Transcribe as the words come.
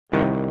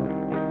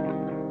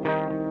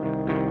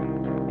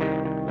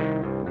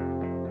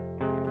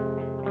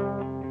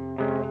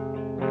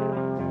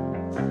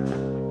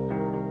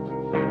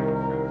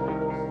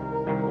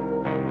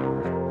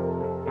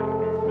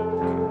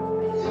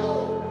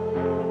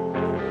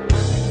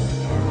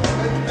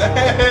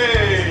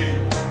Hey!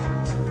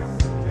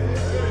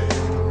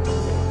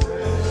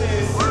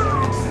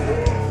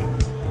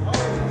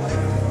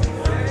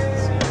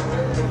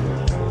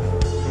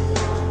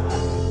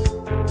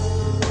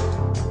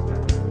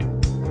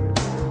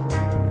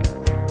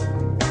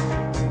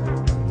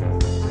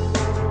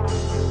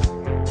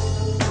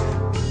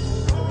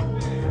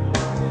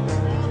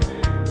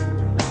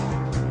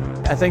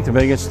 I think the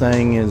biggest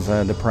thing is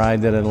the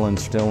pride that it'll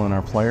instill in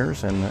our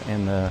players and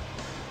the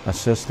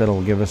assist that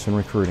it'll give us in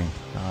recruiting.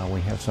 We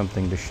have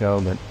something to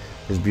show that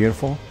is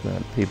beautiful,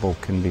 that people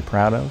can be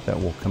proud of, that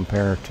will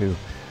compare to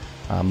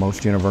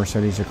most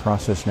universities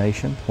across this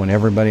nation. When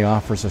everybody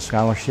offers a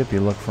scholarship,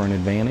 you look for an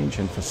advantage,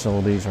 and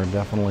facilities are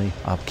definitely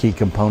a key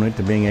component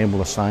to being able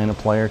to sign a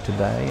player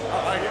today.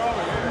 I like it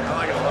over here. I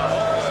like it a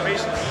lot.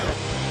 Spacious.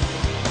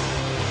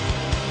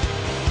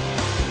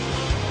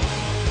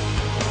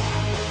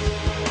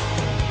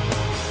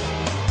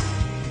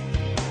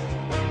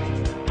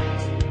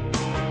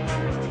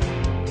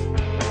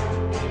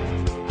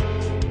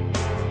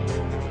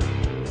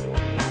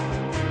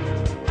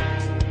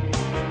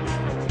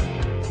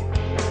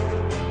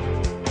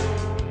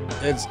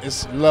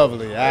 It's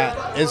lovely.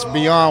 It's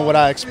beyond what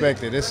I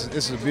expected. It's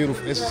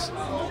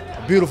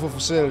beautiful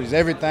facilities.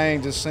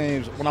 Everything just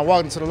seems. When I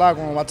walked into the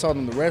locker room, I told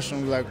them the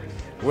restroom was like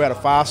we're at a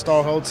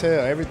 5-star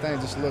hotel. Everything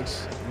just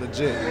looks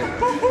legit.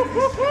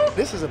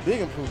 This is a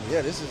big improvement.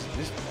 Yeah, this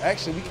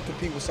actually we can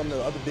compete with some of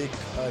the other big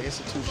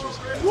institutions.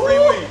 3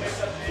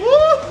 weeks.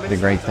 The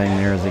great thing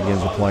there is it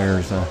gives the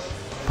players a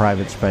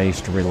private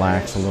space to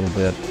relax a little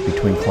bit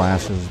between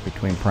classes,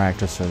 between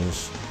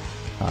practices.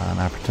 An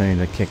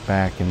opportunity to kick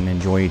back and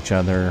enjoy each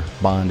other,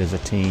 bond as a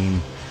team,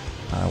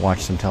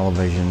 watch some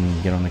television,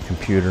 get on the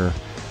computer,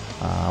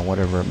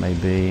 whatever it may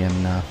be.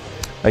 And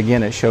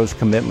again, it shows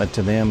commitment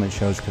to them, it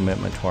shows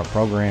commitment to our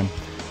program,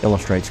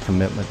 illustrates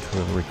commitment to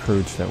the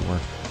recruits that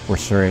we're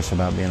serious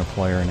about being a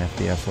player in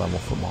FBS level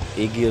football.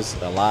 It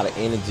gives a lot of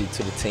energy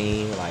to the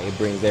team. Like, it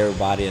brings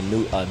everybody a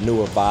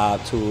newer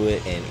vibe to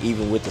it, and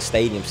even with the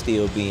stadium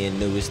still being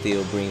new, it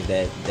still brings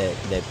that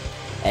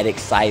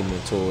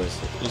excitement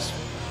towards it.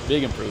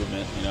 Big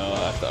improvement, you know.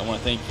 I want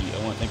to thank you.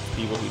 I want to thank the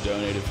people who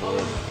donated for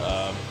it.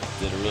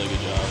 Did a really good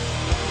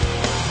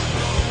job.